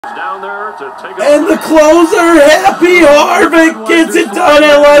Down there to take and the closer, Happy Harvick, gets it done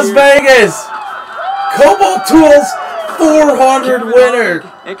at Las Vegas. Kobalt Tools 400 winner.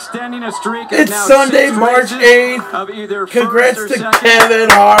 Extending a streak. It's Sunday, March 8th. Congrats to Kevin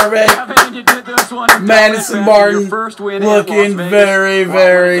Harvick. Madison Martin looking very,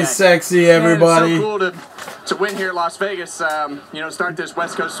 very sexy, everybody. So cool to win here at Las Vegas, start this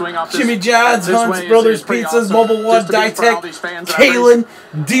West Coast swing off. Jimmy John's, Hunt's Brothers Pizzas, awesome. Mobile One, Ditech, Kalen,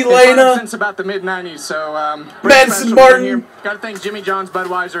 D-Lana, since about the mid-90s. So Madison Martin. Got to thank Jimmy John's,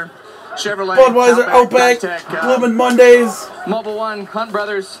 Budweiser, Chevrolet, Outback, Bloomin' Mondays, Mobile One, Hunt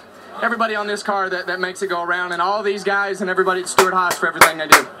Brothers, everybody on this car that makes it go around, and all these guys and everybody at Stewart Haas for everything they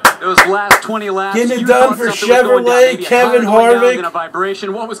do. Those last 20 laps. Getting it done for Chevrolet, Kevin Harvick. And a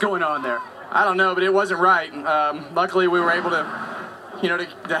vibration. What was going on there? I don't know, but it wasn't right. Luckily, we were able to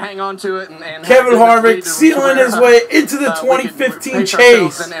hang on to it. And Kevin Harvick sealing his way into the 2015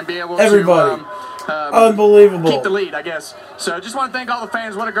 chase. And be able everybody. Unbelievable. Keep the lead, I guess. So just want to thank all the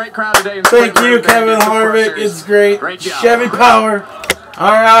fans. What a great crowd today. Thank you, Kevin Harvick. It's great. Great job. Chevy Power.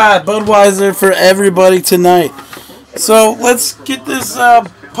 All right, Budweiser for everybody tonight. So let's get this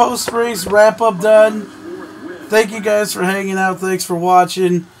post-race wrap-up done. Thank you guys for hanging out. Thanks for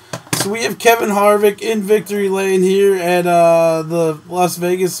watching. So we have Kevin Harvick in victory lane here at the Las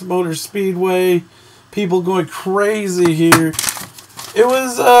Vegas Motor Speedway. People going crazy here. It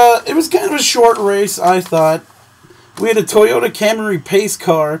was kind of a short race, I thought. We had a Toyota Camry pace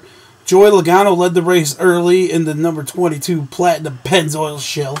car. Joey Logano led the race early in the number 22 Platinum Pennzoil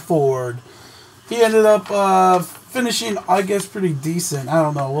Shell Ford. He ended up finishing, I guess, pretty decent. I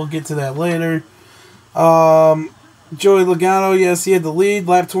don't know. We'll get to that later. Joey Logano, yes, he had the lead.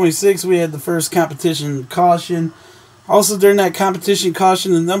 Lap 26, we had the first competition caution. Also, during that competition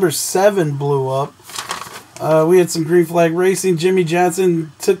caution, the number 7 blew up. We had some green flag racing. Jimmy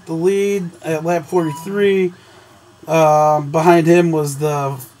Johnson took the lead at lap 43. Behind him was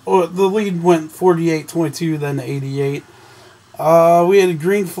the lead went 48-22, then to 88. We had a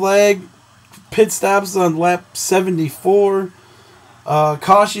green flag. Pit stops on lap 74.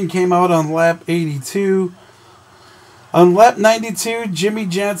 Caution came out on lap 82. On lap 92, Jimmy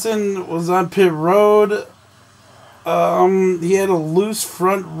Johnson was on pit road. He had a loose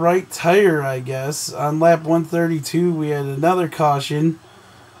front right tire, I guess. On lap 132, we had another caution.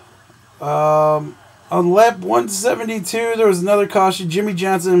 On lap 172, there was another caution. Jimmy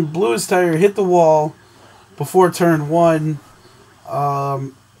Johnson blew his tire, hit the wall before turn 1.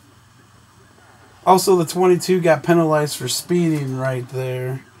 Also, the 22 got penalized for speeding right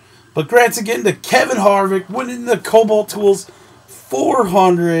there. But congrats again to Kevin Harvick winning the Kobalt Tools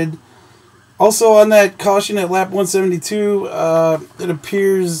 400. Also on that caution at lap 172, it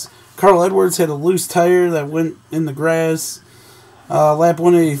appears Carl Edwards had a loose tire that went in the grass. Lap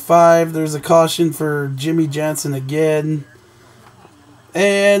 185, there's a caution for Jimmy Johnson again.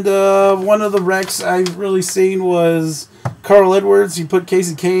 And one of the wrecks I've really seen was Carl Edwards. He put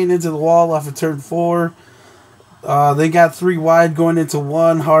Casey Kane into the wall off of turn 4. They got 3 wide going into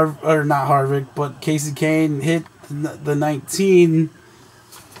 1. Not Harvick, but Casey Kane hit the 19.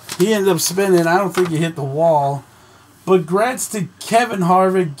 He ended up spinning. I don't think he hit the wall. But congrats to Kevin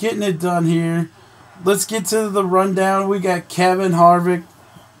Harvick getting it done here. Let's get to the rundown. We got Kevin Harvick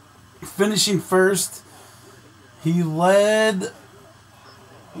finishing first. He led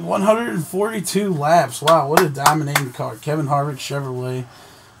 142 laps. Wow, what a dominating car. Kevin Harvick, Chevrolet,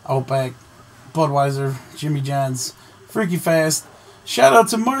 Outback, Budweiser, Jimmy John's, freaky fast. Shout out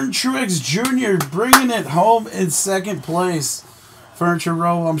to Martin Truex Jr. bringing it home in second place. Furniture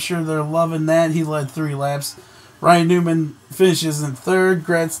Row, I'm sure they're loving that. He led 3 laps. Ryan Newman finishes in 3rd.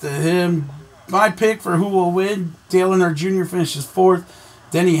 Congrats to him. My pick for who will win, Dale Earnhardt Jr. finishes 4th.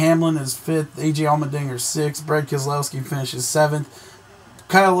 Denny Hamlin is 5th. AJ Allmendinger 6th. Brad Keselowski finishes 7th.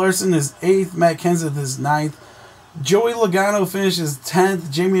 Kyle Larson is 8th. Matt Kenseth is 9th. Joey Logano finishes 10th.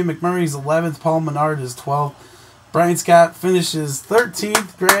 Jamie McMurray is 11th. Paul Menard is 12th. Brian Scott finishes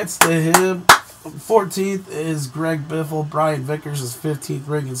 13th. Congrats to him. 14th is Greg Biffle. Brian Vickers is 15th.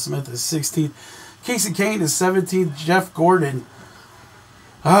 Reagan Smith is 16th. Casey Kane is 17th. Jeff Gordon.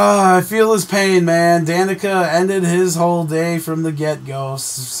 I feel his pain, man. Danica ended his whole day from the get-go,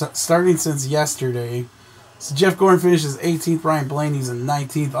 starting since yesterday. So Jeff Gordon finishes 18th. Ryan Blaney's in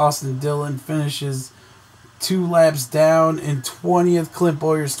 19th. Austin Dillon finishes 2 laps down in 20th. Clint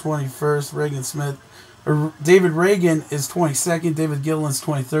Boyer's 21st. David Reagan is 22nd. David Gilliland's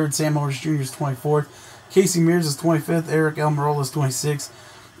 23rd. Sam Morris Jr. is 24th. Casey Mears is 25th. Eric Almirola is 26th.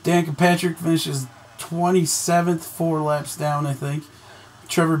 Dan Patrick finishes 27th, 4 laps down, I think.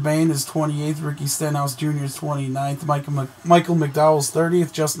 Trevor Bayne is 28th. Ricky Stenhouse Jr. is 29th. Michael McDowell is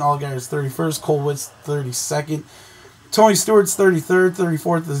 30th. Justin Allgaier is 31st. Cole Witt's 32nd. Tony Stewart's 33rd.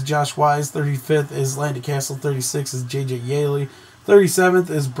 34th is Josh Wise. 35th is Landy Castle. 36th is J.J. Yaley. 37th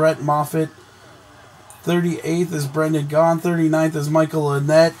is Brett Moffitt. 38th is Brendan Gaughan. 39th is Michael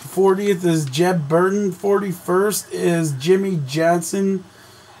Annett. 40th is Jeb Burton. 41st is Jimmy Johnson.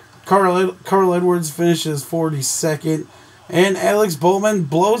 Carl Edwards finishes 42nd. And Alex Bowman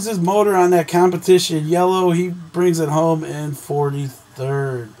blows his motor on that competition yellow. He brings it home in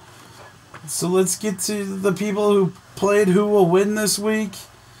 43rd. So let's get to the people who played who will win this week.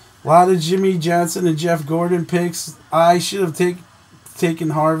 A lot of Jimmy Johnson and Jeff Gordon picks. I should have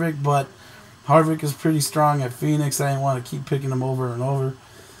taken Harvick, but Harvick is pretty strong at Phoenix. I didn't want to keep picking him over and over.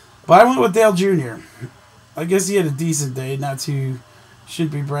 But I went with Dale Jr. I guess he had a decent day. Not too...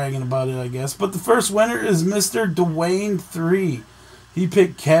 Shouldn't be bragging about it, I guess. But the first winner is Mr. Dwayne 3. He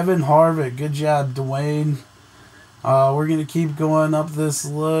picked Kevin Harvick. Good job, Dwayne. We're going to keep going up this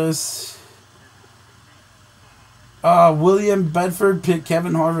list. William Bedford picked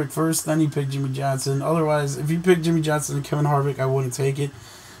Kevin Harvick first. Then he picked Jimmy Johnson. Otherwise, if you picked Jimmy Johnson and Kevin Harvick, I wouldn't take it.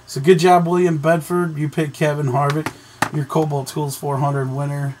 So good job, William Bedford. You picked Kevin Harvick. Your Kobalt Tools 400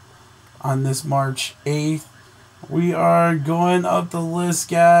 winner on this March 8th. We are going up the list,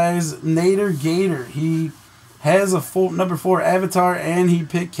 guys. Nader Gator. He has a number 4 avatar, and he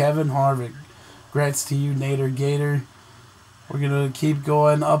picked Kevin Harvick. Congrats to you, Nader Gator. We're going to keep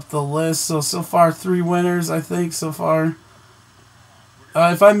going up the list. So far, 3 winners, I think, so far.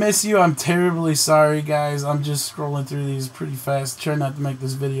 If I miss you, I'm terribly sorry, guys. I'm just scrolling through these pretty fast. Try not to make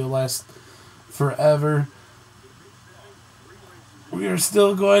this video last forever. We are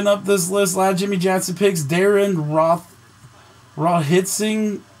still going up this list. A lot of Jimmy Johnson picks. Darren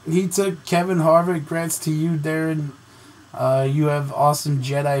Rohitzing. He took Kevin Harvick. Congrats to you, Darren. You have awesome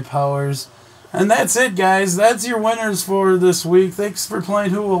Jedi powers. And that's it, guys. That's your winners for this week. Thanks for playing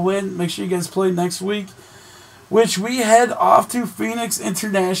Who Will Win. Make sure you guys play next week, which we head off to Phoenix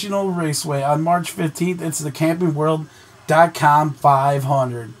International Raceway on March 15th. It's the CampingWorld.com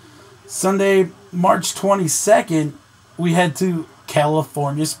 500. Sunday, March 22nd, we head to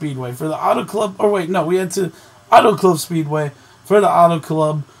California Speedway for the Auto Club. Or wait, no, we head to Auto Club Speedway for the Auto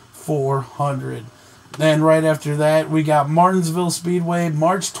Club 400. Then right after that, we got Martinsville Speedway,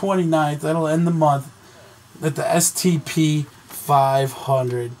 March 29th. That'll end the month at the STP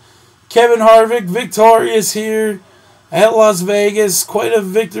 500. Kevin Harvick, victorious here at Las Vegas. Quite a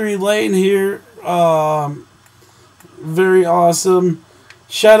victory lane here. Very awesome.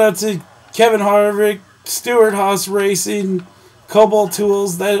 Shout out to Kevin Harvick, Stewart Haas Racing, Kobalt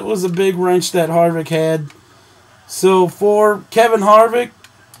Tools. That was a big wrench that Harvick had. So for Kevin Harvick,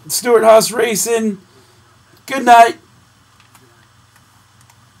 Stewart Haas Racing, good night.